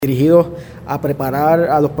dirigidos a preparar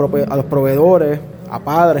a los proveedores, a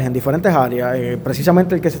padres en diferentes áreas.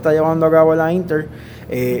 Precisamente el que se está llevando a cabo en la Inter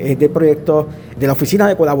es del proyecto de la Oficina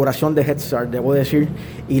de Colaboración de Head Start, debo decir,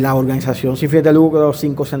 y la organización sin fines de lucro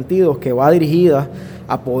Cinco Sentidos, que va dirigida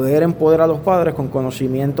a poder empoderar a los padres con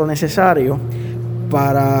conocimiento necesario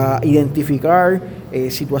para identificar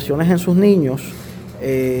situaciones en sus niños,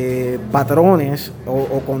 patrones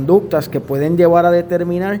o conductas que pueden llevar a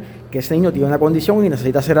determinar que ese niño tiene una condición y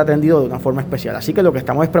necesita ser atendido de una forma especial. Así que lo que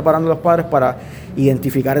estamos es preparando a los padres para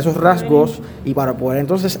identificar esos rasgos y para poder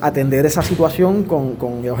entonces atender esa situación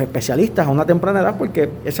con los especialistas a una temprana edad, porque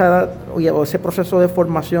esa edad o ese proceso de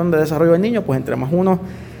formación, de desarrollo del niño, pues entre más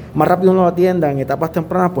rápido uno lo atienda en etapas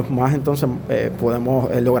tempranas, pues más entonces podemos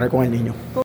lograr con el niño.